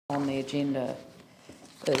on the agenda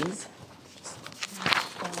is,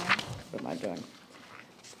 what am I doing?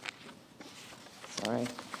 Sorry,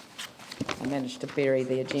 I managed to bury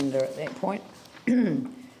the agenda at that point.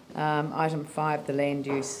 Item 5, the land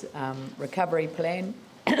use recovery plan.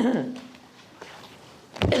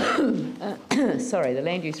 Sorry, the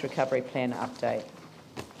land use recovery plan update.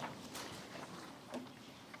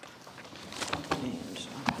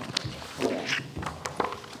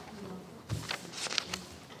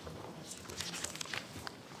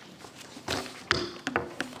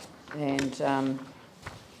 And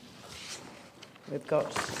we've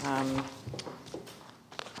got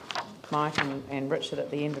Mike and Richard at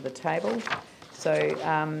the end of the table. So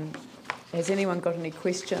has anyone got any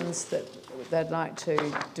questions that they'd like to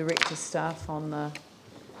direct to staff on the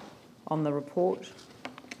report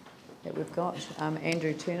that we've got?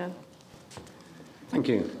 Andrew Turner. Thank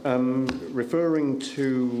you. Referring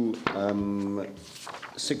to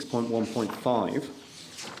 6.1.5,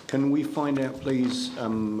 can we find out, please,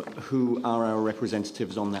 who are our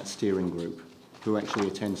representatives on that steering group? Who actually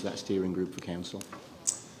attends that steering group for council?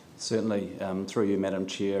 Certainly. Through you, Madam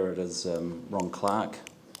Chair, it is Ron Clark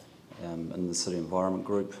in the City Environment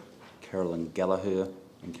Group, Carolyn Gallagher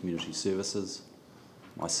in Community Services,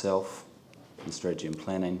 myself in Strategy and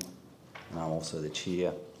Planning, and I'm also the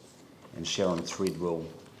Chair, and Sharon Threadwell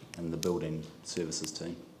in the Building Services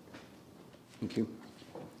team. Thank you.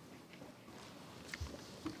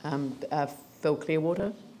 Phil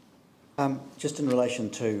Clearwater. Just in relation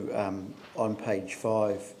to on page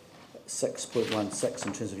 5, 6.16,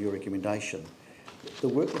 in terms of your recommendation, the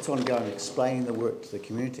work that's ongoing, explaining the work to the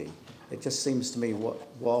community, it just seems to me,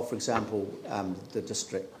 while, for example, the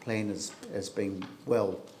district plan has been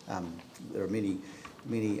well, there are many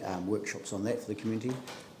workshops on that for the community,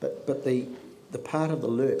 but the part of the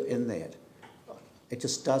LERP in that, it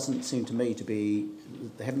just doesn't seem to me to be,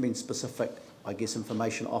 there haven't been specific, I guess,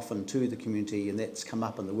 information often to the community, and that's come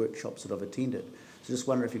up in the workshops that I've attended. So just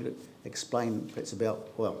wonder if you could explain perhaps about,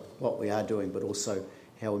 well, what we are doing, but also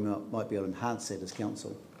how we might be able to enhance that as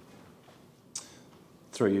council.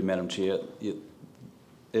 Through you, Madam Chair,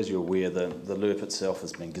 as you're aware, the LERP itself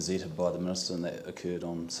has been gazetted by the Minister, and that occurred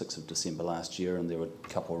on 6th of December last year, and there were a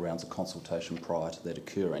couple of rounds of consultation prior to that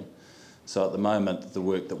occurring. So at the moment, the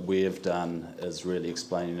work that we've done is really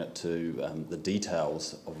explaining it to the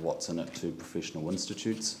details of what's in it to professional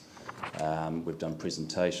institutes. We've done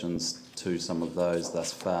presentations to some of those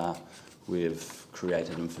thus far. We've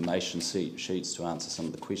created information sheets to answer some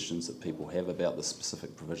of the questions that people have about the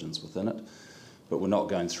specific provisions within it. But we're not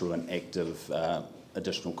going through an active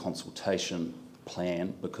additional consultation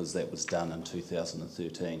plan because that was done in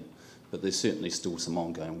 2013. But there's certainly still some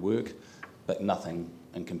ongoing work, but nothing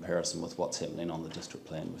in comparison with what's happening on the district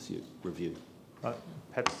plan review. Right.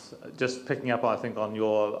 Perhaps just picking up, I think, on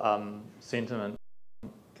your sentiment,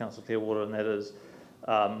 Councillor Clearwater, and that is,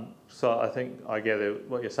 so I think I gather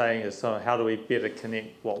what you're saying is, so how do we better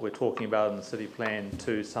connect what we're talking about in the city plan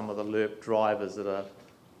to some of the LERP drivers that are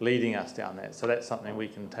leading us down that? So that's something we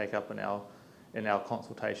can take up in our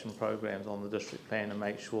consultation programs on the district plan and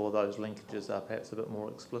make sure those linkages are perhaps a bit more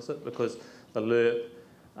explicit, because the LERP,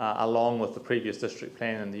 along with the previous district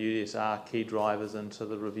plan and the UDS, are key drivers into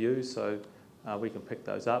the review, so we can pick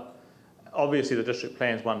those up. Obviously, the district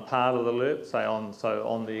plan is one part of the LERP. So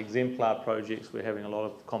on the exemplar projects, we're having a lot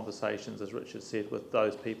of conversations, as Richard said, with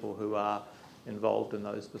those people who are involved in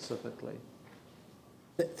those specifically.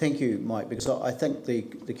 Thank you, Mike, because I think the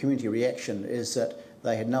community reaction is that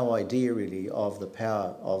they had no idea really of the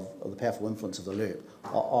power of the powerful influence of the LERP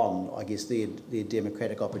on, I guess, their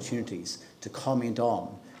democratic opportunities to comment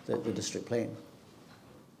on the district plan.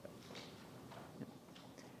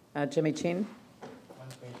 Jimmy Chen.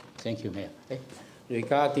 Thank you, Mayor.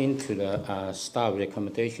 Regarding to the staff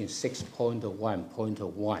recommendation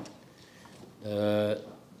 6.1.1,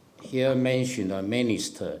 here mentioned the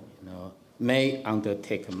minister, may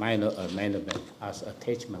undertake minor amendment as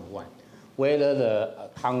attachment 1. Whether the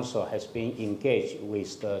council has been engaged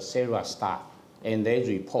with the SERA staff and they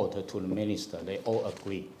report to the minister, they all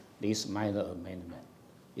agree this minor amendment,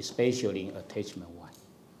 especially in attachment 1.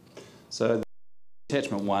 So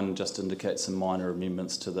attachment 1 just indicates some minor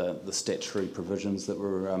amendments to the statutory provisions that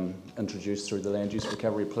were introduced through the land use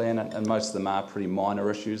recovery plan, and most of them are pretty minor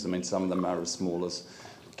issues. I mean, some of them are as small as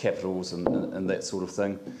capitals and that sort of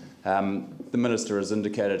thing. The Minister has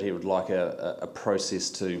indicated he would like a process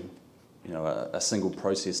to, a single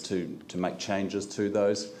process to make changes to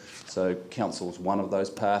those. So Council's one of those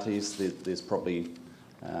parties. There's probably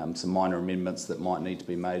some minor amendments that might need to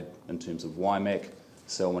be made in terms of Waimak,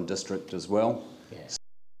 Selwyn District as well. Yes.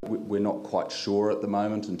 we're not quite sure at the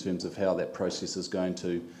moment in terms of how that process is going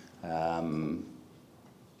to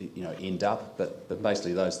end up, but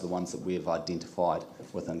basically those are the ones that we've identified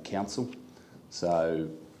within council. So,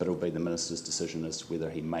 but it'll be the minister's decision as to whether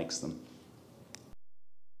he makes them.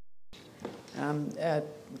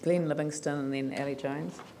 Glenn Livingston and then Ali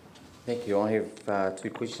Jones. Thank you. I have two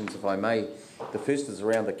questions, if I may. The first is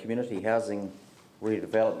around the community housing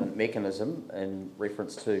redevelopment mechanism in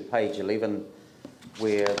reference to page 11,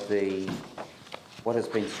 where what has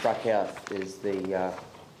been struck out is the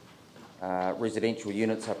residential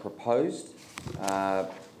units are proposed,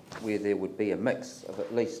 where there would be a mix of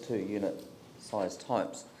at least 2 unit size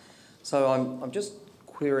types. So I'm just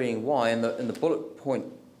querying why. In the bullet point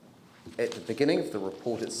at the beginning of the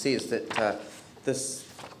report, it says that this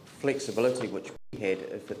flexibility which we had,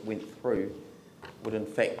 if it went through, would in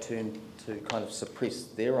fact turn to kind of suppress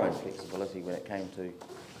their own flexibility when it came to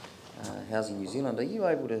Housing New Zealand. Are you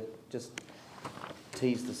able to just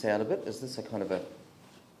tease this out a bit? Is this a kind of a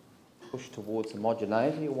push towards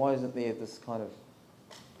homogeneity, or why isn't there this kind of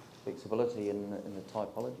flexibility in the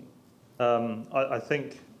typology? I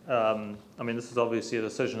think, I mean, this is obviously a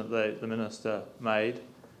decision that the Minister made.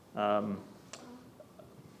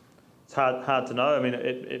 It's hard to know. I mean,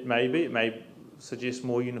 it may suggest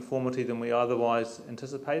more uniformity than we otherwise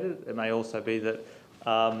anticipated. It may also be that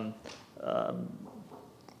the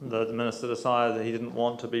Minister decided that he didn't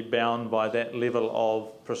want to be bound by that level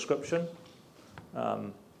of prescription.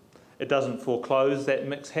 It doesn't foreclose that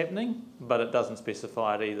mix happening, but it doesn't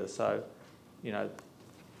specify it either. So, you know,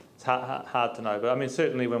 it's hard to know. But I mean,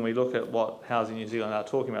 certainly when we look at what Housing New Zealand are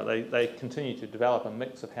talking about, they continue to develop a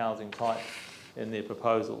mix of housing types in their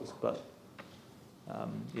proposals. But,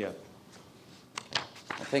 yeah.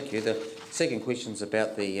 Thank you. The second question is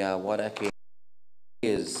about the Wairakei's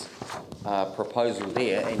proposal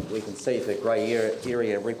there, and we can see the grey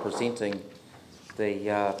area representing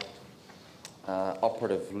the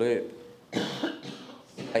operative LERP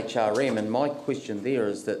HRM, and my question there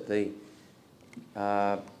is that it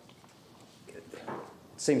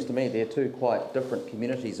seems to me there are 2 quite different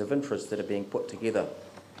communities of interest that are being put together,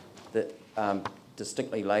 that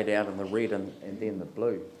distinctly laid out in the red and then the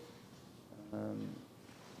blue.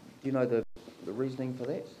 Do you know the reasoning for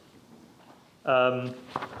that?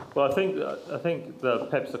 Well, I think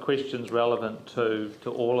perhaps the question's relevant to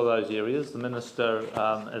all of those areas. The Minister,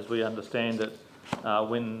 as we understand it,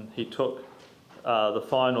 when he took the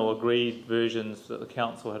final agreed versions that the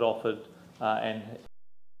council had offered and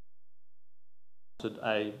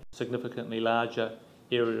a significantly larger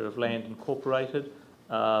area of land incorporated,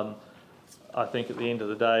 I think at the end of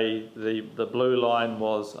the day, the blue line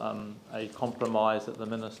was a compromise that the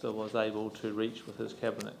Minister was able to reach with his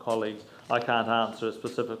Cabinet colleagues. I can't answer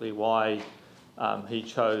specifically why he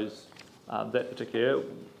chose that particular area.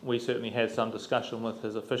 We certainly had some discussion with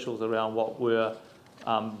his officials around what were,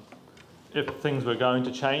 if things were going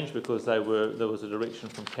to change, because there was a direction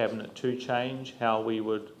from Cabinet to change, how we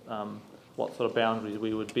would, what sort of boundaries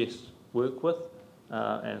we would best work with.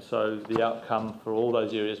 And so the outcome for all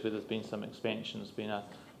those areas where there's been some expansion has been,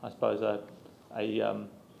 I suppose, a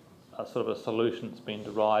sort of a solution that's been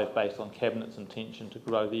derived based on Cabinet's intention to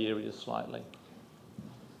grow the areas slightly.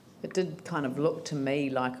 It did kind of look to me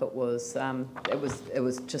like it was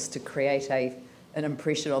just to create an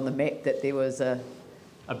impression on the map that there was a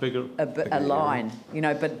line, you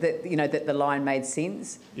know, but that the line made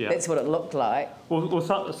sense. Yeah. That's what it looked like. Well,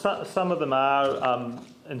 some of them are.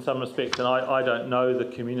 In some respects, and I don't know the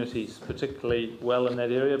communities particularly well in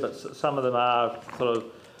that area, but some of them are sort of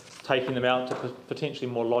taking them out to potentially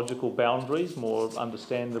more logical boundaries, more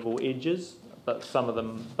understandable edges, but some of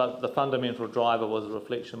them, but the fundamental driver was a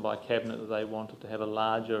reflection by Cabinet that they wanted to have a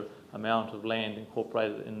larger amount of land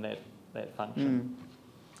incorporated in that function.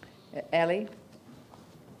 Ali?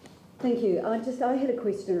 Thank you. I had a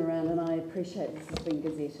question around, and I appreciate this has been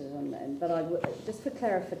gazetted, but just for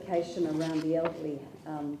clarification around the elderly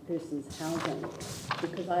person's housing,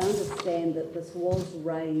 because I understand that this was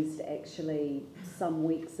raised actually some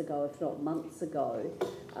weeks ago, if not months ago,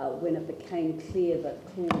 when it became clear that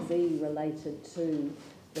Clause E related to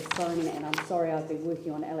the signing, and I'm sorry, I've been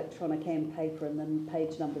working on electronic and paper, and then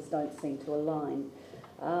page numbers don't seem to align.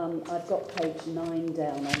 I've got page 9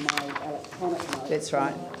 down on my electronic notes. That's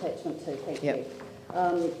right. Attachment 2, thank you.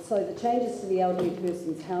 So the changes to the elderly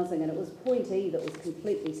person's housing, and it was point E that was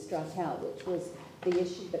completely struck out, which was the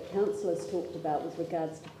issue that councillors talked about with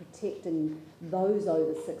regards to protecting those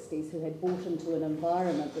over 60s who had bought into an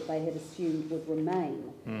environment that they had assumed would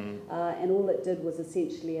remain. And all it did was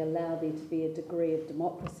essentially allow there to be a degree of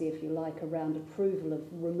democracy, if you like, around approval of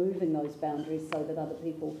removing those boundaries so that other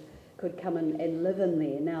people could come in and live in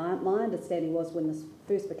there. Now, my understanding was when this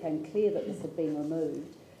first became clear that this had been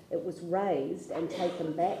removed, it was raised and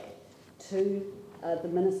taken back to the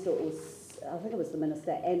minister, I think it was the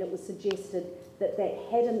minister, and it was suggested that that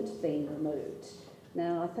hadn't been removed.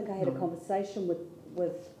 Now, I think I had a conversation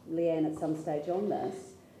with Leanne at some stage on this,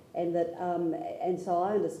 and that and so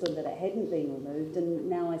I understood that it hadn't been removed, and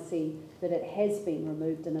now I see that it has been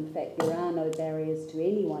removed, and in fact there are no barriers to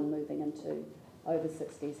anyone moving into over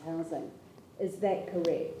 60s housing. Is that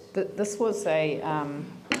correct? This was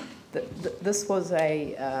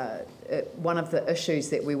one of the issues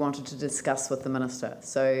that we wanted to discuss with the minister.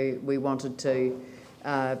 So we wanted to,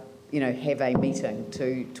 have a meeting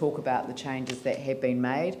to talk about the changes that have been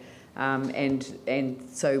made, and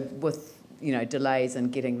so with delays in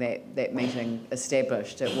getting that meeting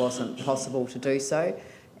established, it wasn't possible to do so.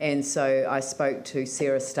 And so I spoke to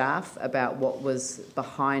Sarah's staff about what was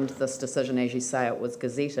behind this decision. As you say, it was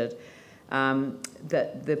gazetted.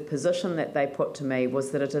 That the position that they put to me was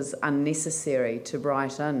that it is unnecessary to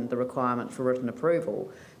write in the requirement for written approval,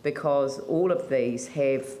 because all of these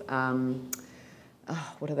have,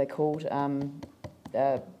 what are they called?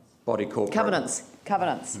 Body corporate.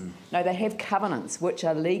 Covenants. No, they have covenants which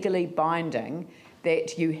are legally binding,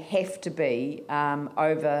 that you have to be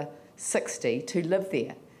over 60 to live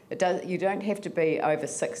there. You don't have to be over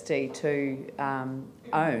 60 to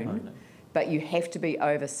own, but you have to be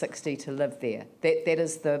over 60 to live there. That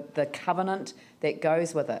is the covenant that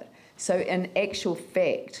goes with it. So in actual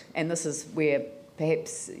fact, and this is where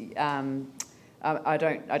perhaps I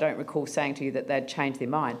don't recall saying to you that they'd changed their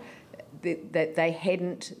mind, that they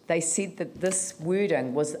hadn't. They said that this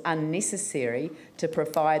wording was unnecessary to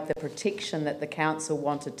provide the protection that the council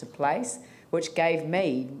wanted to place, which gave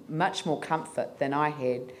me much more comfort than I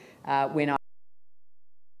had when I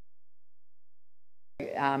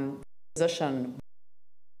position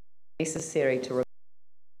necessary to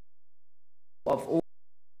of all,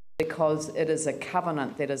 because it is a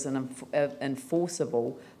covenant that is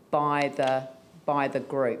enforceable by the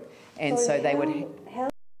group, and so they would. How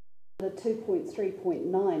under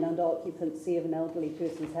 2.3.9 under occupancy of an elderly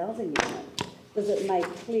person's housing unit, does it make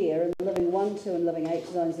clear in the living 1, 2 and living 8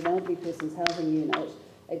 zones an elderly person's housing unit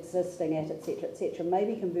existing at etc. may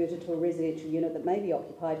be converted to a residential unit that may be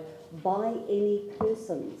occupied by any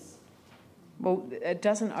persons? Well, it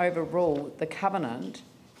doesn't overrule the covenant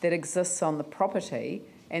that exists on the property,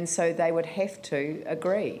 and so they would have to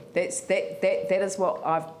agree. That is what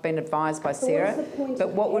I've been advised by Sarah. So what is the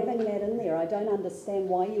point of having that in there? I don't understand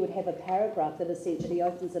why you would have a paragraph that essentially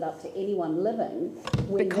opens it up to anyone living.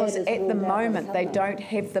 Because at the moment they don't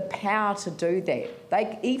have the power to do that.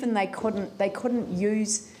 They couldn't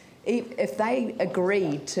use. If they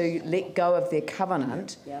agreed to let go of their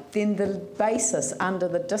covenant, then the basis under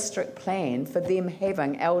the district plan for them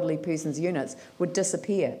having elderly persons units would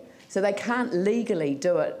disappear. So they can't legally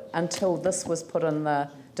do it until this was put in the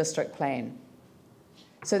district plan.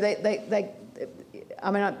 So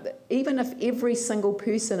even if every single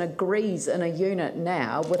person agrees in a unit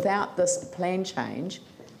now without this plan change,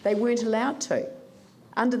 they weren't allowed to.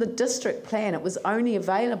 Under the district plan, it was only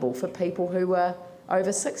available for people who were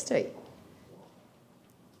over 60.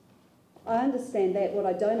 I understand that. What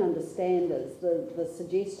I don't understand is the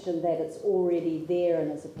suggestion that it's already there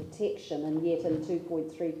and as a protection, and yet in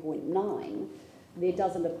 2.3.9 there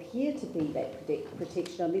doesn't appear to be that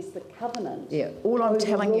protection unless the covenant. Yeah, all I'm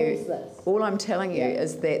telling you is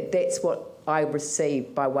that that's what I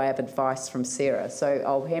received by way of advice from Sarah. So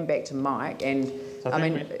I'll hand back to Mike, and so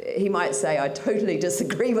he might say I totally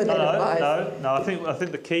disagree with that advice. No. I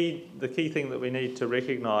think the key thing that we need to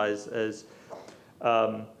recognise is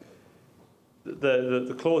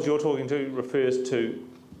the clause you're talking to refers to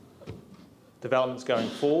developments going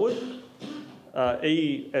forward.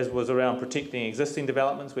 E, as was around protecting existing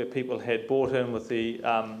developments where people had bought in with the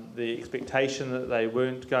expectation that they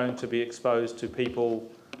weren't going to be exposed to people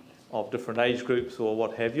of different age groups or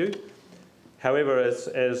what have you. However, as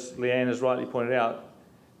Leanne has rightly pointed out,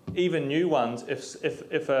 even new ones,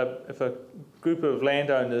 if a group of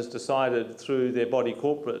landowners decided through their body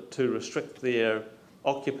corporate to restrict their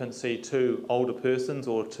occupancy to older persons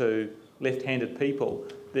or to left-handed people,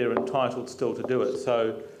 they're entitled still to do it.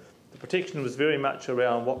 So the protection was very much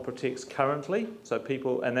around what protects currently. So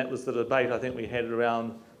people, and that was the debate I think we had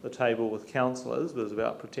around the table with councillors, was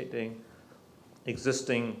about protecting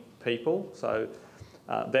existing people. So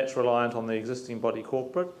that's reliant on the existing body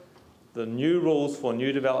corporate. The new rules for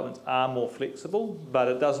new developments are more flexible, but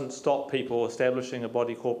it doesn't stop people establishing a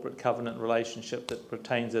body corporate covenant relationship that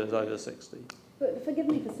retains it as over 60. But forgive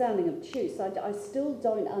me for sounding obtuse, I still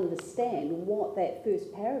don't understand what that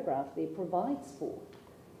first paragraph there provides for.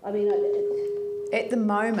 I mean, At the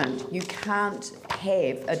moment, you can't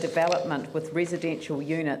have a development with residential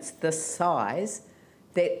units this size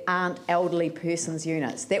that aren't elderly persons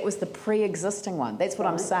units. That was the pre-existing one. That's what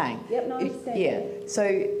I'm saying. Yep, no, I understand. Yeah. So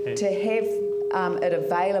to have it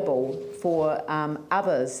available for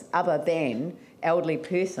others other than elderly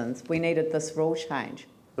persons, we needed this rule change.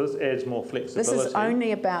 This adds more flexibility. This is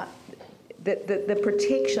only about the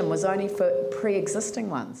protection was only for pre-existing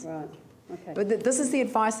ones. right, okay. But this is the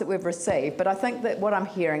advice that we've received, but I think that what I'm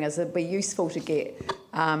hearing is it'd be useful to get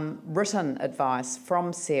written advice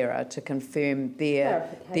from Sarah to confirm their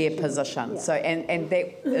position. Yeah. So and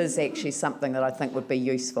that is actually something that I think would be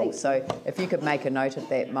useful. So if you could make a note of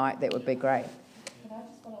that, Mike, that would be great. Can I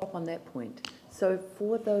just follow up on that point? So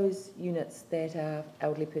for those units that are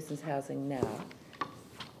elderly persons housing now,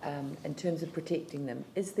 in terms of protecting them,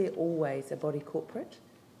 is there always a body corporate?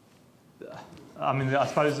 I mean, I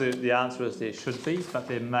suppose the answer is there should be, but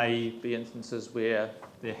there may be instances where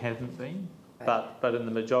there hasn't been. But in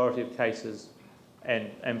the majority of cases,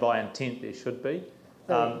 and by intent, there should be.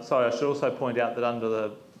 So I should also point out that under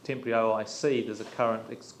the temporary OIC, there's a current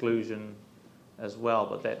exclusion as well,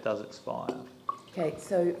 but that does expire. Okay,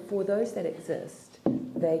 so for those that exist,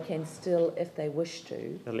 they can still, if they wish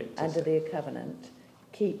to, under their covenant,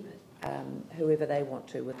 keep whoever they want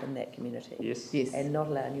to within that community. Yes. Yes. And not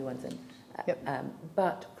allow new ones in. Yep.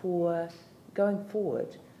 But for going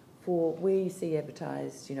forward, for where you see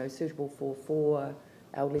advertised, suitable for 4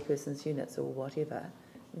 elderly persons units or whatever,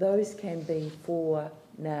 those can be for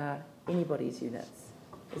now anybody's units.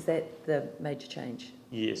 Is that the major change?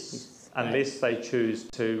 Yes. Unless they choose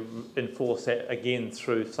to enforce that again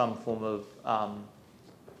through some form of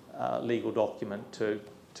legal document to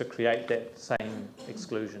create that same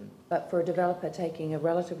exclusion. But for a developer taking a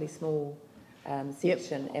relatively small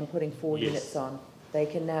section and putting 4 units on, they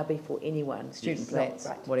can now be for anyone. Student flats,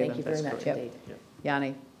 right. whatever. Thank you very much indeed.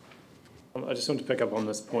 Yanni. I just want to pick up on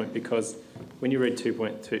this point because when you read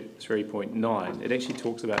 2.3.9, it actually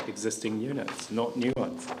talks about existing units, not new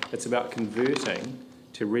ones. It's about converting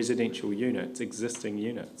to residential units, existing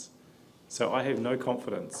units. So I have no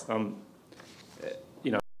confidence.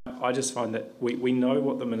 I just find that we know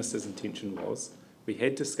what the Minister's intention was. We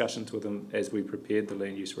had discussions with him as we prepared the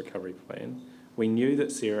Land Use Recovery Plan. We knew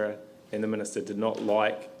that Sarah and the Minister did not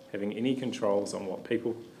like having any controls on what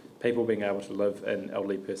people being able to live in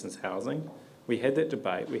elderly persons housing. We had that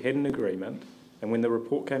debate, we had an agreement, and when the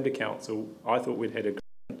report came to Council, I thought we'd had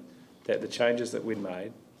agreement that the changes that we'd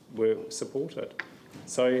made were supported.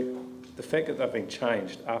 So the fact that they've been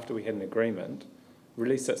changed after we had an agreement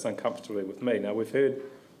really sits uncomfortably with me. Now, we've heard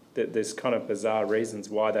that there's kind of bizarre reasons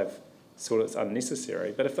why they've thought it's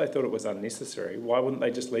unnecessary, but if they thought it was unnecessary, why wouldn't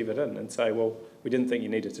they just leave it in and say, well, we didn't think you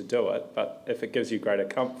needed to do it, but if it gives you greater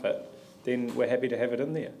comfort, then we're happy to have it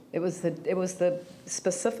in there. It was the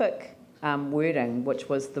specific wording, which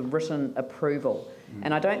was the written approval.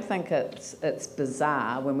 And I don't think it's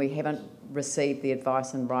bizarre when we haven't received the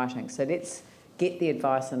advice in writing. So let's get the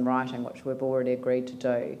advice in writing, which we've already agreed to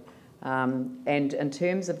do. And in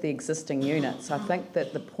terms of the existing units, I think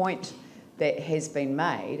that the point that has been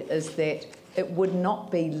made is that it would not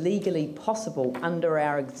be legally possible under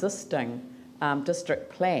our existing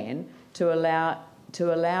district plan to allow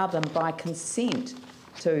them by consent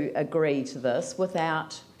to agree to this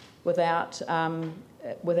without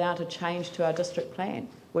a change to our district plan,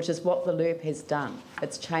 which is what the LURP has done.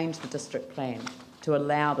 It's changed the district plan to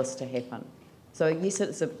allow this to happen. So yes,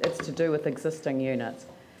 it's to do with existing units.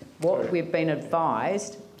 What we've been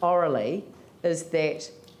advised orally is that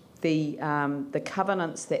the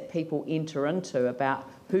covenants that people enter into about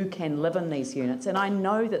who can live in these units, and I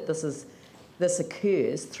know that this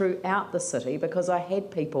occurs throughout the city because I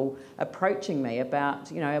had people approaching me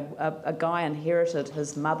about, a guy inherited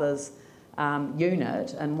his mother's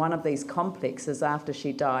unit in one of these complexes after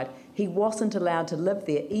she died. He wasn't allowed to live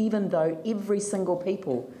there, even though every single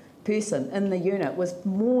person in the unit was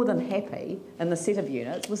more than happy, in the set of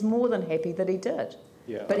units, was more than happy that he did.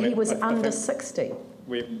 Yeah, but he was under 60.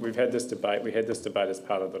 We've had this debate. We had this debate as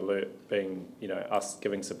part of the LURP being, us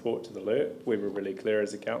giving support to the LURP. We were really clear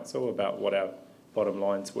as a council about what our bottom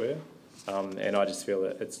lines were. And I just feel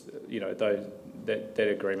that it's, that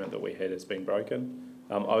agreement that we had has been broken.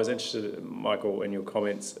 I was interested, Michael, in your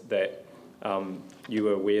comments that you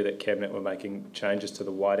were aware that Cabinet were making changes to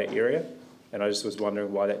the wider area. And I just was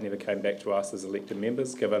wondering why that never came back to us as elected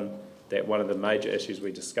members, given that one of the major issues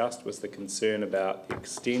we discussed was the concern about the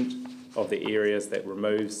extent of the areas that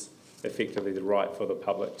removes effectively the right for the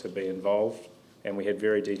public to be involved. And we had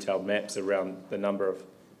very detailed maps around the number of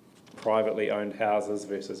privately owned houses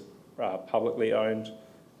versus publicly owned.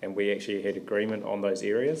 and we actually had agreement on those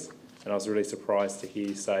areas. And I was really surprised to hear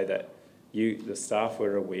you say that the staff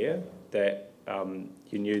were aware that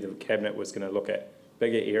you knew the Cabinet was going to look at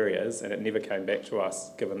bigger areas, and it never came back to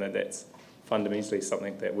us, given that that's fundamentally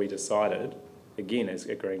something that we decided, again, as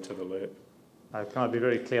agreeing to the LURP. Can I be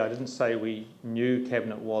very clear? I didn't say we knew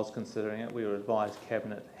Cabinet was considering it. We were advised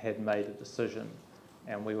Cabinet had made a decision,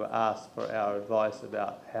 and we were asked for our advice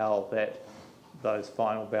about how those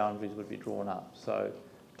final boundaries would be drawn up. So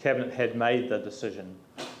Cabinet had made the decision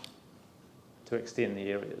to extend the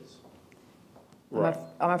areas. Right.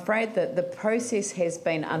 I'm afraid that the process has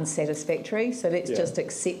been unsatisfactory, so let's just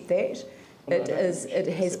accept that. It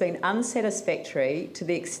has been unsatisfactory to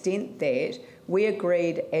the extent that we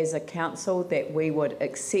agreed as a council that we would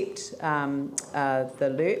accept the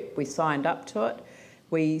LURP. We signed up to it.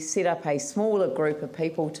 We set up a smaller group of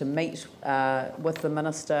people to meet with the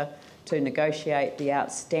Minister to negotiate the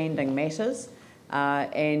outstanding matters,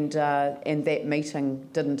 and that meeting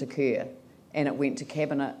didn't occur, and it went to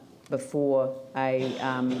Cabinet before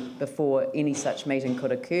any such meeting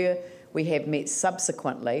could occur. We have met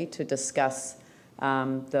subsequently to discuss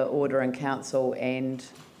the Order in Council and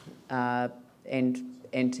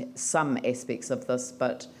some aspects of this,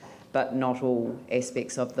 but not all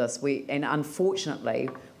aspects of this. And unfortunately,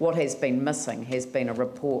 what has been missing has been a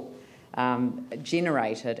report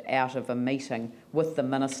generated out of a meeting with the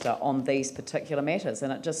Minister on these particular matters,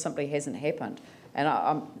 and it just simply hasn't happened. And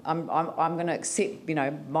I'm going to accept,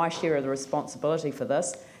 my share of the responsibility for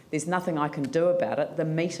this. There's nothing I can do about it. The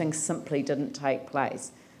meeting simply didn't take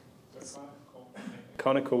place.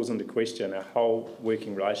 Kind of calls into question our whole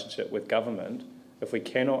working relationship with government if we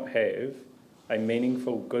cannot have a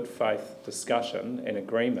meaningful, good faith discussion and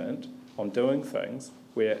agreement on doing things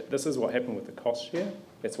where this is what happened with the cost share,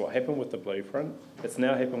 it's what happened with the blueprint, it's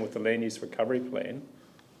now happened with the land use recovery plan.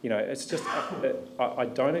 It's just, I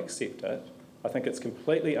don't accept it. I think it's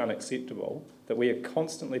completely unacceptable that we are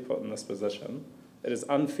constantly put in this position. It is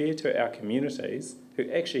unfair to our communities who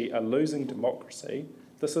actually are losing democracy.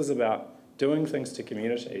 This is about doing things to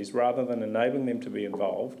communities rather than enabling them to be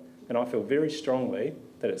involved. And I feel very strongly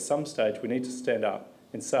that at some stage we need to stand up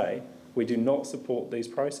and say we do not support these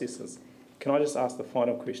processes. Can I just ask the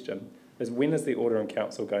final question, is when is the Order in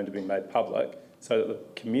Council going to be made public so that the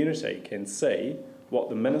community can see what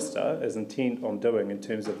the Minister is intent on doing in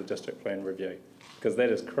terms of the district plan review? Because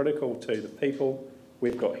that is critical to the people.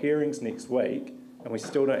 We've got hearings next week and we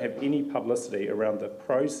still don't have any publicity around the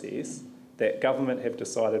process that government have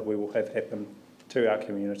decided we will have happen to our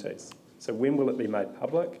communities. So when will it be made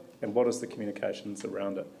public and what is the communications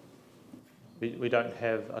around it? We don't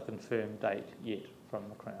have a confirmed date yet from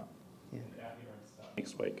the Crown. Yeah.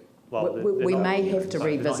 Next week. Well, we may have to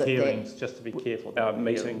revisit hearings, that. Just to be careful. Our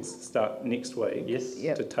meetings start next week. Yes.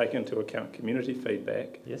 Yep. To take into account community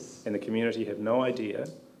feedback. Yes. And the community have no idea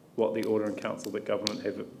what the Order in Council that government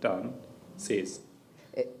have done says.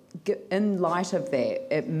 In light of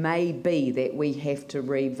that, it may be that we have to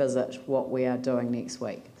revisit what we are doing next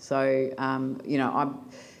week. So,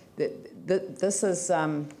 this is,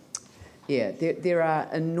 there are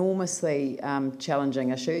enormously challenging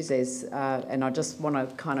issues, and I just want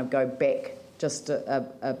to kind of go back just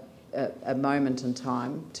a moment in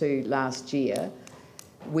time to last year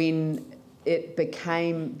when it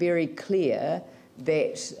became very clear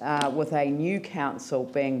that with a new council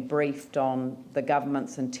being briefed on the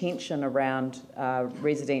government's intention around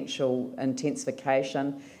residential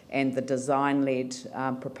intensification and the design-led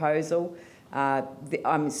proposal,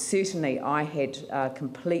 certainly I had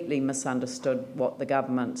completely misunderstood what the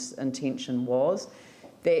government's intention was.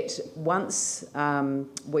 That once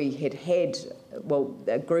we had,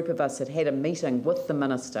 a group of us had had a meeting with the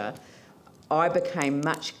Minister, I became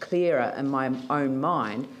much clearer in my own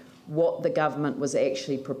mind what the government was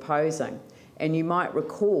actually proposing. And you might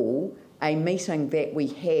recall a meeting that we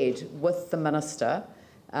had with the Minister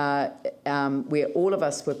where all of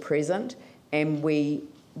us were present, and we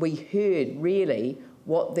heard really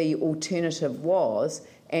what the alternative was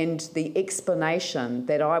and the explanation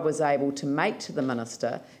that I was able to make to the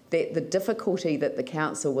Minister that the difficulty that the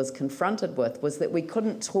council was confronted with was that we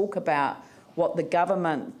couldn't talk about what the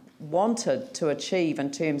government wanted to achieve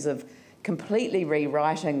in terms of completely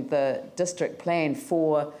rewriting the district plan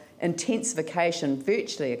for intensification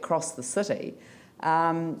virtually across the city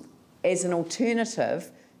as an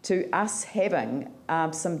alternative to us having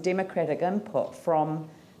some democratic input from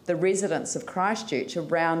the residents of Christchurch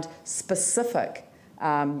around specific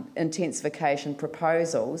intensification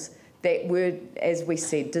proposals that were, as we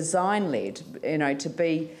said, design-led, to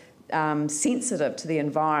be sensitive to the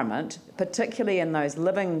environment, particularly in those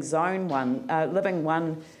living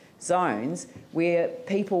one zones where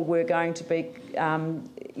people were going to be,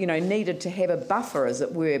 needed to have a buffer, as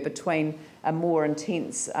it were, between a more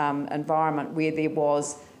intense environment where there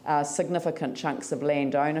was significant chunks of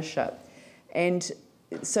land ownership. And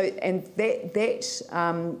so, and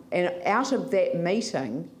out of that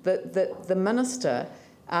meeting, the minister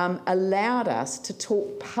allowed us to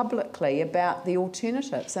talk publicly about the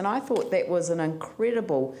alternatives. And I thought that was an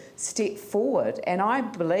incredible step forward. And I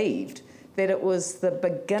believed that it was the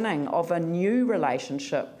beginning of a new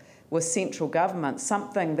relationship with central government,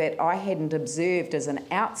 something that I hadn't observed as an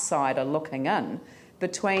outsider looking in,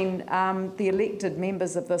 between the elected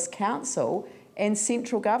members of this council and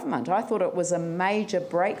central government. I thought it was a major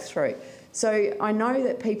breakthrough. So I know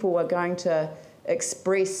that people are going to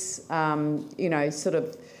express, sort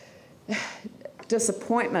of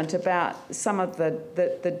disappointment about some of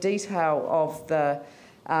the detail of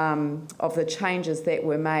the changes that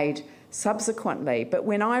were made subsequently. But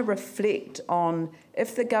when I reflect on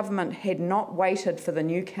if the government had not waited for the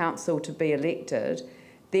new council to be elected,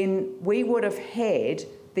 then we would have had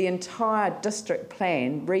the entire district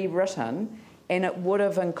plan rewritten, and it would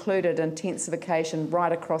have included intensification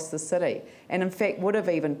right across the city, and in fact would have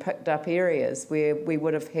even picked up areas where we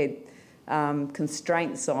would have had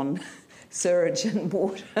constraints on sewage and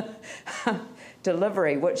water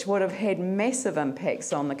delivery, which would have had massive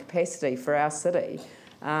impacts on the capacity for our city,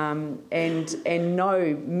 and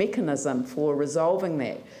no mechanism for resolving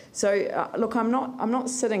that. So look, I'm not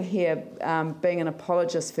sitting here being an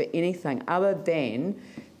apologist for anything other than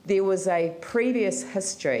there was a previous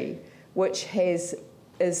history which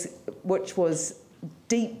was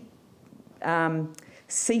deep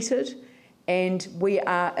seated, and we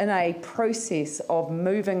are in a process of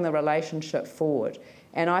moving the relationship forward.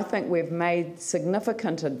 And I think we've made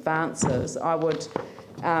significant advances.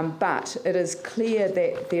 But it is clear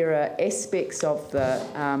that there are aspects of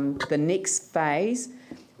the next phase,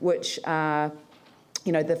 which are,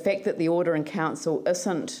 the fact that the Order in Council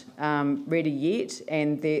isn't ready yet,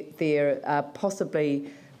 and that there are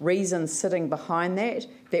possibly reasons sitting behind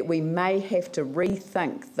that we may have to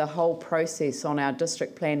rethink the whole process on our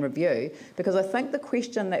district plan review, because I think the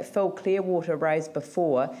question that Phil Clearwater raised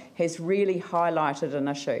before has really highlighted an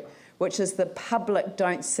issue, which is the public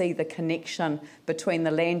don't see the connection between the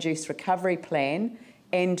land use recovery plan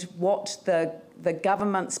and what the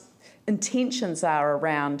government's intentions are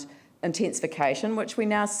around intensification, which we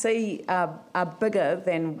now see are bigger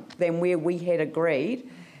than where we had agreed.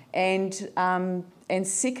 And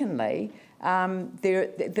secondly,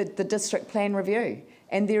 the district plan review.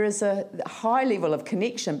 And there is a high level of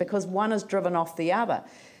connection because one is driven off the other.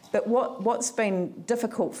 But what's been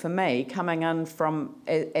difficult for me coming in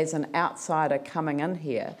as an outsider coming in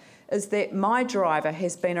here is that my driver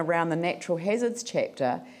has been around the natural hazards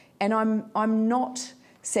chapter, and I'm not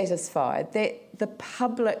satisfied that the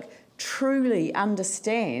public truly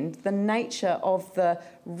understand the nature of the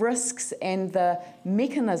risks and the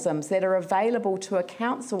mechanisms that are available to a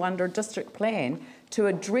council under a district plan to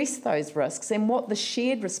address those risks, and what the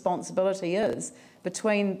shared responsibility is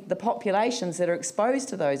between the populations that are exposed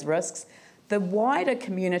to those risks, the wider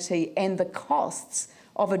community, and the costs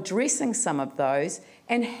of addressing some of those,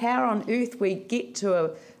 and how on earth we get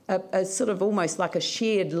to a sort of almost like a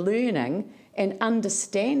shared learning and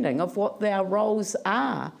understanding of what our roles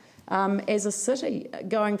are as a city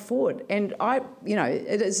going forward. And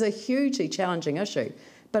it is a hugely challenging issue,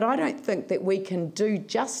 but I don't think that we can do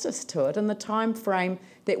justice to it in the time frame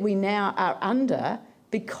that we now are under,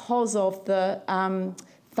 because of the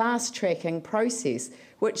fast-tracking process,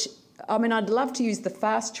 which, I'd love to use the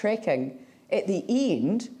fast-tracking at the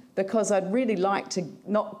end, because I'd really like to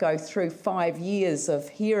not go through 5 years of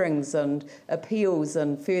hearings and appeals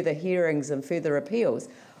and further hearings and further appeals.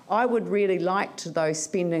 I would really like to, though,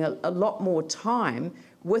 spending a lot more time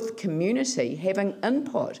with community, having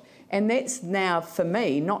input. And that's now, for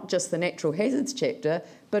me, not just the natural hazards chapter,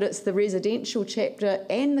 but it's the residential chapter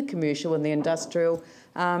and the commercial and the industrial,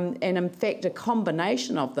 and in fact a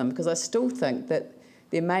combination of them, because I still think that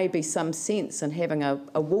there may be some sense in having a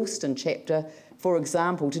Woolston chapter, for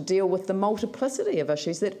example, to deal with the multiplicity of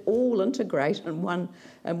issues that all integrate in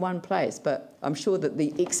one place. But I'm sure that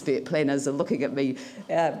the expert planners are looking at me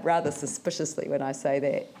rather suspiciously when I say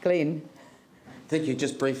that. Glenn. Thank you.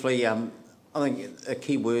 Just briefly, I think a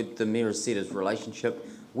key word the Mayor has said is relationship.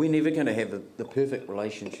 We're never going to have the perfect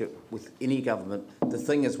relationship with any government. The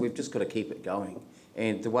thing is, we've just got to keep it going.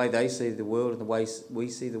 And the way they see the world and the way we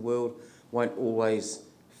see the world won't always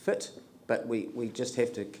fit, but we just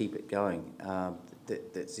have to keep it going.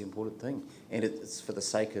 That's the important thing. And it's for the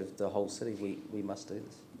sake of the whole city, we must do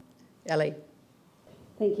this. Ellie.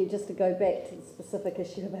 Thank you. Just to go back to the specific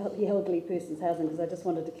issue about the elderly person's housing, because I just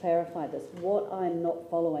wanted to clarify this. What I'm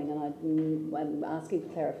not following, and I'm asking for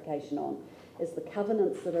clarification on, is the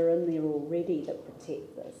covenants that are in there already that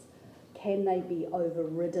protect this. Can they be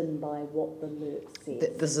overridden by what the LURP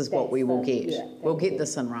says? This is what we will get. Yeah, we'll get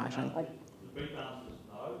this in writing. The brief answer is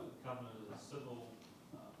no. The covenant is a civil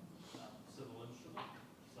instrument,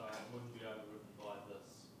 so it wouldn't be overridden by this.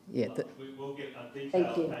 Yeah, we will get a detailed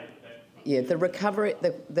Thank you. paper back. Yeah, the recovery,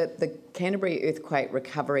 the Canterbury Earthquake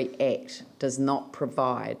Recovery Act does not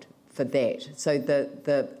provide for that.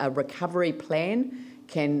 So a recovery plan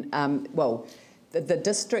can, the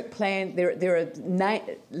district plan, there are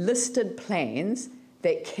listed plans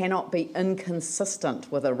that cannot be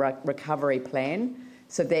inconsistent with a recovery plan,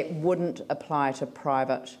 so that wouldn't apply to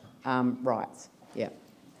private rights. Yeah.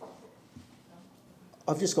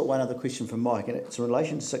 I've just got one other question from Mike, and it's in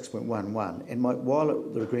relation to 6.11. And Mike, while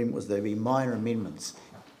the agreement was there be minor amendments,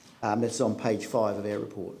 that's on page 5 of our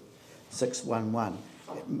report, 6.11.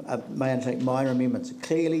 May I undertake minor amendments?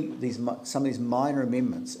 Clearly, some of these minor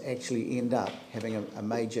amendments actually end up having a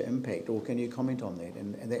major impact, or can you comment on that?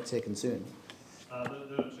 And that's our concern. There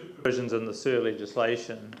are two provisions in the SIR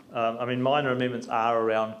legislation. I mean, minor amendments are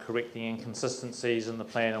around correcting inconsistencies in the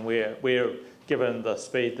plan, and we're given the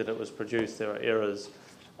speed that it was produced, there are errors.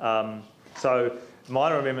 So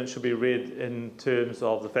minor amendments should be read in terms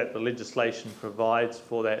of the fact the legislation provides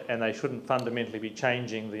for that, and they shouldn't fundamentally be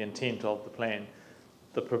changing the intent of the plan.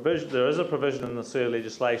 There is a provision in the SIR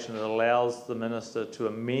legislation that allows the minister to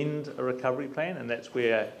amend a recovery plan, and that's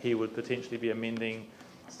where he would potentially be amending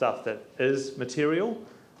stuff that is material,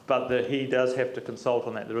 but that he does have to consult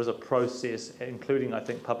on that. There is a process, including, I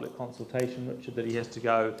think, public consultation, Richard, that he has to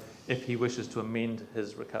go if he wishes to amend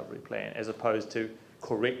his recovery plan, as opposed to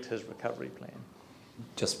correct his recovery plan.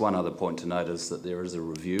 Just one other point to note is that there is a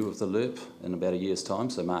review of the LURP in about a year's time,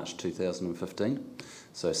 so March 2015.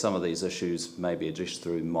 So some of these issues may be addressed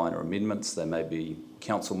through minor amendments.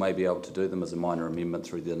 Council may be able to do them as a minor amendment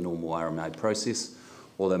through the normal RMA process,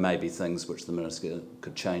 or there may be things which the minister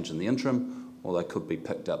could change in the interim, or they could be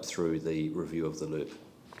picked up through the review of the LURP.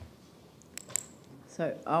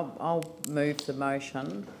 So I'll move the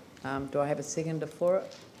motion. Do I have a seconder for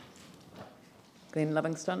it? Glenn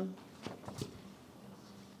Livingston?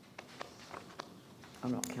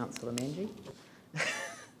 I'm not Councillor Manji.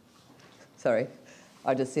 Sorry,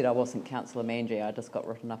 I just said I wasn't Councillor Manji. I just got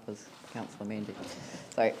written up as Councillor Manji.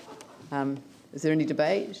 So, is there any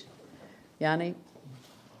debate? Yanni?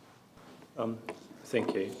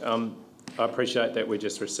 Thank you. I appreciate that we're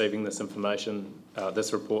just receiving this information,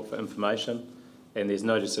 this report for information, and there's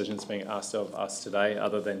no decisions being asked of us today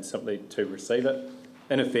other than simply to receive it.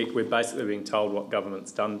 In effect, we're basically being told what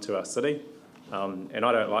government's done to our city, and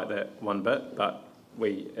I don't like that one bit, but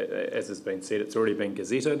as has been said, it's already been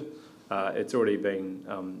gazetted, it's already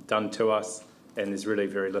been done to us, and there's really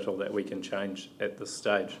very little that we can change at this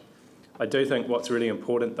stage. I do think what's really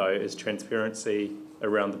important, though, is transparency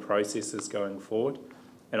around the processes going forward.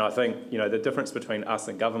 And I think, the difference between us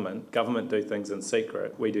and government do things in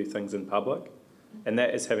secret, we do things in public, and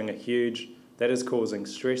that is that is causing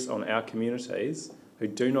stress on our communities who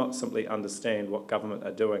do not simply understand what government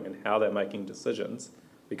are doing and how they're making decisions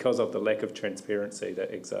because of the lack of transparency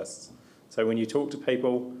that exists. So when you talk to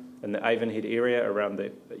people in the Avonhead area around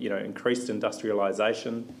the increased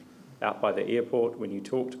industrialisation out by the airport, when you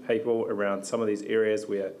talk to people around some of these areas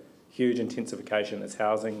where huge intensification as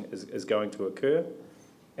housing is going to occur,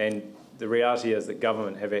 and the reality is that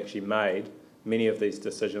government have actually made many of these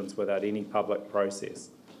decisions without any public process.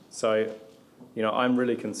 So, I'm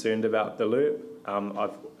really concerned about the LURP.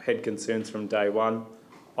 I've had concerns from day one.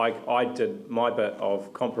 I did my bit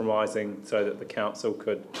of compromising so that the council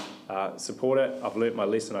could support it. I've learnt my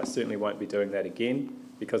lesson. I certainly won't be doing that again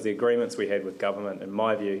because the agreements we had with government, in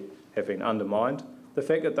my view, have been undermined. The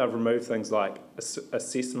fact that they've removed things like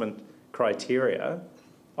assessment criteria,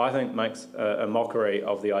 I think makes a mockery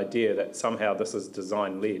of the idea that somehow this is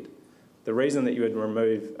design-led. The reason that you would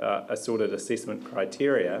remove assorted assessment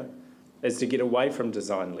criteria is to get away from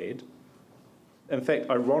design-led. In fact,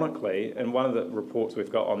 ironically, in one of the reports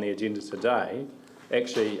we've got on the agenda today,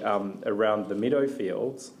 actually around the meadow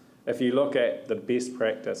fields, if you look at the best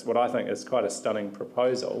practice, what I think is quite a stunning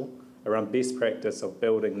proposal around best practice of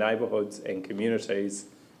building neighbourhoods and communities,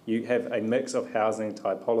 you have a mix of housing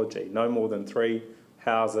typology, no more than 3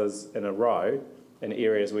 houses in a row in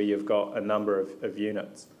areas where you've got a number of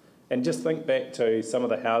units. And just think back to some of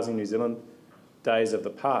the Housing New Zealand days of the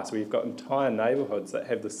past, where you've got entire neighbourhoods that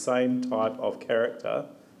have the same type of character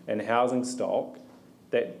and housing stock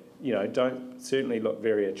that don't certainly look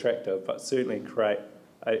very attractive, but certainly create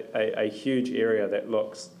a huge area that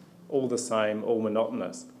looks all the same, all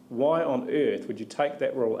monotonous. Why on earth would you take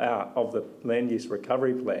that rule out of the land use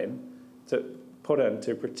recovery plan to put in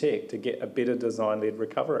to protect, to get a better design-led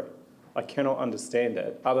recovery? I cannot understand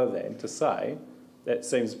it, other than to say that it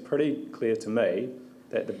seems pretty clear to me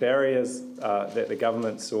that the barriers that the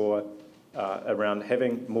government saw around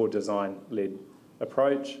having more design-led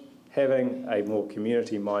approach, having a more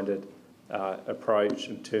community-minded approach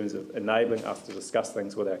in terms of enabling us to discuss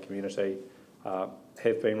things with our community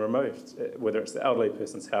have been removed, whether it's the elderly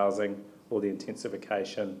person's housing or the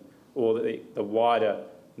intensification or the wider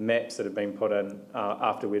maps that have been put in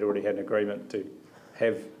after we'd already had an agreement to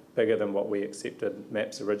have bigger than what we accepted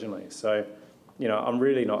maps originally. So, you know, I'm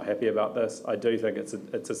really not happy about this. I do think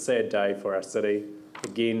it's a sad day for our city.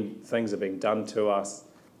 Again, things are being done to us.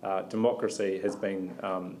 Democracy has been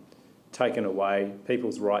taken away.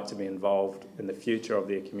 People's right to be involved in the future of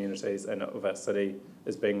their communities and of our city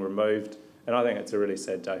is being removed. And I think it's a really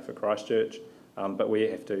sad day for Christchurch. But we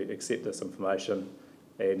have to accept this information.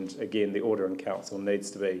 And again, the order in council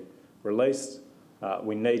needs to be released.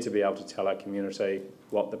 We need to be able to tell our community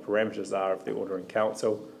what the parameters are of the order in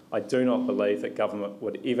council. I do not believe that government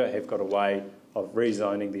would ever have got a way of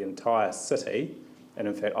rezoning the entire city. And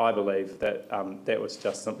in fact, I believe that that was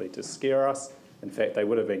just simply to scare us. In fact, they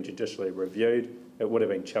would have been judicially reviewed. It would have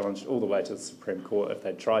been challenged all the way to the Supreme Court if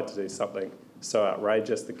they'd tried to do something so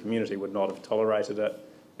outrageous. The community would not have tolerated it.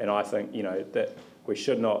 And I think, you know, that we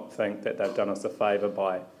should not think that they've done us a favour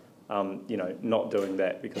by, you know, not doing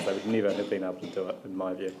that, because they would never have been able to do it, in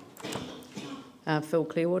my view. Phil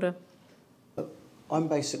Clearwater. I'm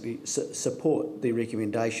basically support the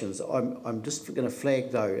recommendations. I'm just going to flag,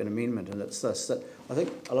 though, an amendment, and it's this, that I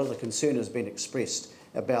think a lot of the concern has been expressed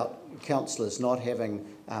about councillors not having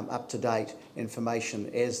up-to-date information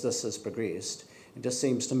as this has progressed. It just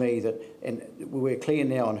seems to me that, and we're clear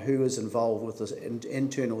now on who is involved with this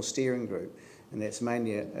internal steering group, and that's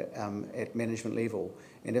mainly at management level.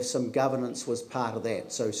 And if some governance was part of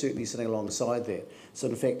that, so certainly sitting alongside that. So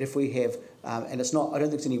in fact, if we have, and it's not, I don't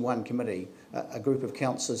think it's any one committee, a group of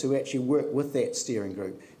councillors who actually work with that steering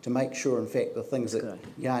group to make sure, in fact, the things that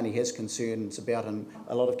Yanni has concerns about and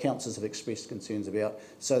a lot of councillors have expressed concerns about,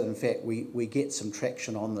 so that in fact we get some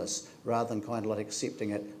traction on this rather than kind of like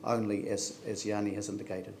accepting it only as Yanni has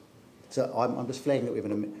indicated. So I'm just flagging that we have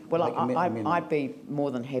an amendment. Well, I'd be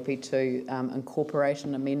more than happy to incorporate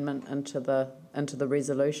an amendment into the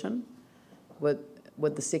resolution. Would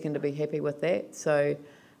the seconder be happy with that? So,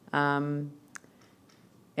 perhaps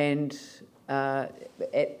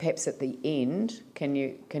at the end, can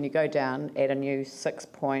you go down, add a new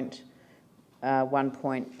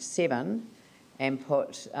 6.1.7 and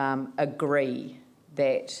put agree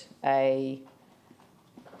that a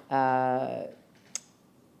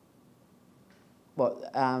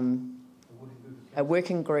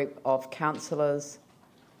working group of councillors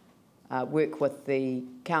work with the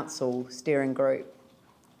council steering group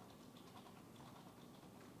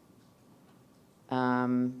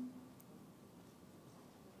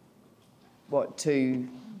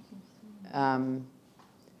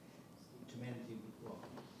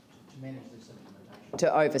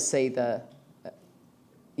to oversee the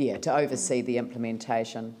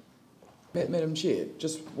implementation. Madam Chair,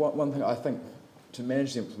 just one thing. I think to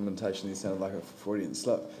manage the implementation, there sounded like a Freudian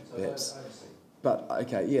slip, perhaps. But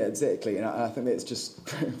okay, yeah, exactly, and I think that's just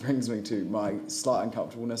brings me to my slight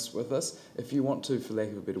uncomfortableness with this. If you want to, for lack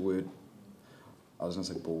of a better word, I was going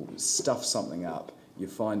to say stuff something up, you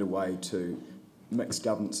find a way to mix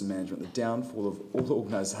governance and management. The downfall of all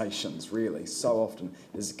organisations, really, so often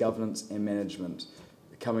is governance and management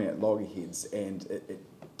coming at loggerheads, and it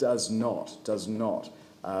does not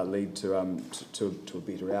lead to a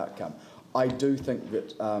better outcome. I do think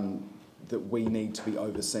that that we need to be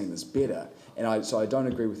overseeing this better. And so I don't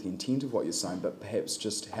agree with the intent of what you're saying, but perhaps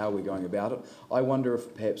just how we're going about it. I wonder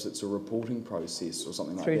if perhaps it's a reporting process or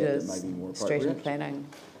something like that may be more appropriate. Street and planning.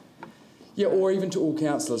 Yeah, or even to all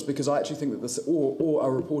councillors, because I actually think that this, or a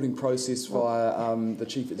reporting process via the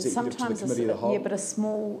chief executive to the committee of the whole. Yeah, but a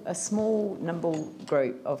small, nimble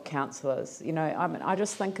group of councillors. You know, I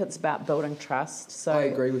just think it's about building trust. So I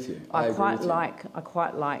agree with you. I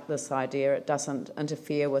quite like this idea. It doesn't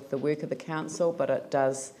interfere with the work of the council, but it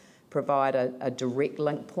does provide a direct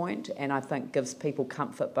link point, and I think gives people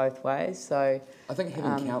comfort both ways. So I think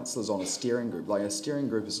having councillors on a steering group, like a steering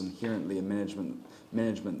group, is inherently a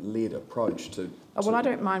management-led approach to... Well, I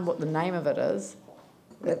don't mind what the name of it is.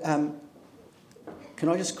 Can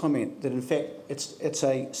I just comment that in fact it's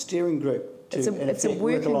a steering group to it's a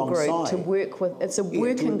working group to work with. It's a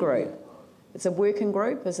working group. It's a working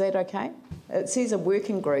group. Is that okay? It says a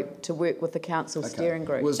working group to work with the council steering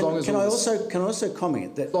group. Well, as long as Can I also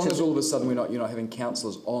comment that... As long as all of a sudden you're not having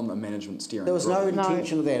councillors on a management steering There was group. no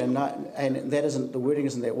intention of that, and that isn't, the wording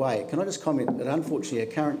isn't that way. Can I just comment that unfortunately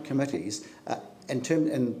our current committees, in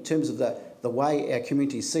terms of the way our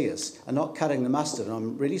communities see us, are not cutting the mustard. And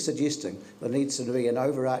I'm really suggesting there needs to be an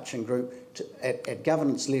overarching group at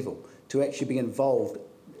governance level to actually be involved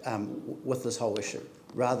with this whole issue,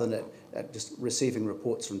 rather than at just receiving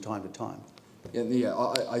reports from time to time. Yeah,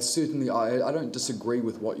 I certainly, I don't disagree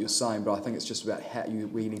with what you're saying, but I think it's just about how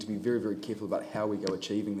we need to be very, very careful about how we go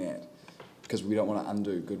achieving that, because we don't want to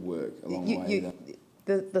undo good work along the way either.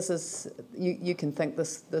 You can think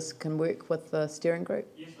this can work with the steering group?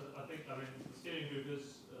 Yes, I think the steering group is...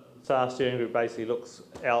 the staff steering group basically looks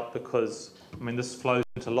out because, this flows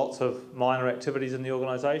into lots of minor activities in the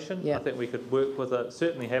organisation. Yeah. I think we could work with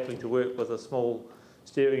certainly happily to work with a small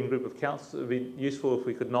steering group of councillors. It would be useful if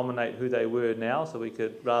we could nominate who they were now, so we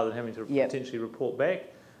could, rather than having to potentially report back.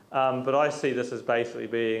 But I see this as basically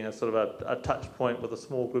being a sort of a touch point with a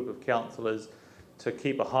small group of councillors to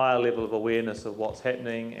keep a higher level of awareness of what's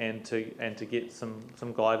happening and to get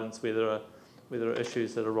some guidance where there are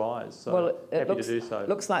issues that arise. So well, happy to do so. It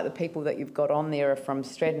looks like the people that you've got on there are from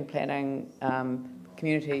Stratton Planning,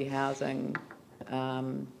 community housing,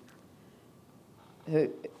 who...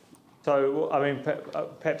 So,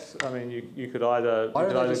 perhaps, you could either... Why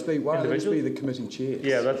don't they just be the committee chairs?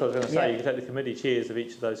 Yeah, that's what I was going to say. You could take the committee chairs of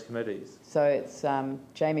each of those committees. So it's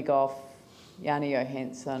Jamie Goff, Yanni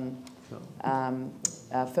Johansson,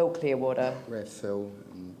 Phil Clearwater... Phil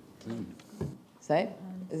and Glenn. Say?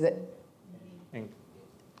 Is it?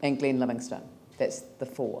 And Glenn Livingstone. That's the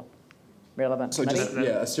 4 relevant committees. So just,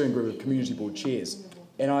 a steering group of community board chairs.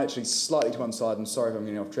 And I actually, slightly to one side, and sorry if I'm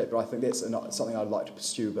getting off track, but I think that's something I'd like to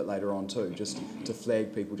pursue a bit later on too, just to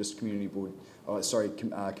flag people, just community board,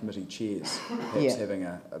 committee chairs, perhaps having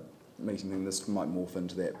a meeting, and this might morph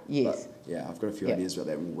into that. Yes. But, I've got a few ideas about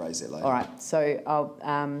that, and we'll raise that later. All right, so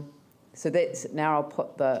now I'll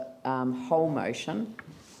put the whole motion,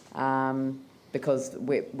 because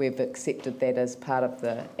we've accepted that as part of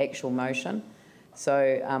the actual motion.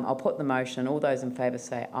 So I'll put the motion. All those in favour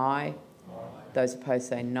say aye. Those opposed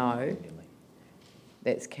say no.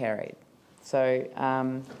 That's carried. So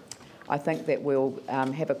I think that we'll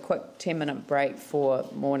have a quick 10-minute break for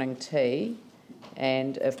morning tea,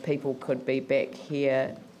 and if people could be back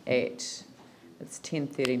here at, it's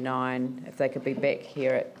 10:39, if they could be back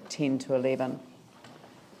here at 10 to 11.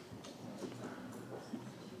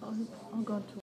 I'll go to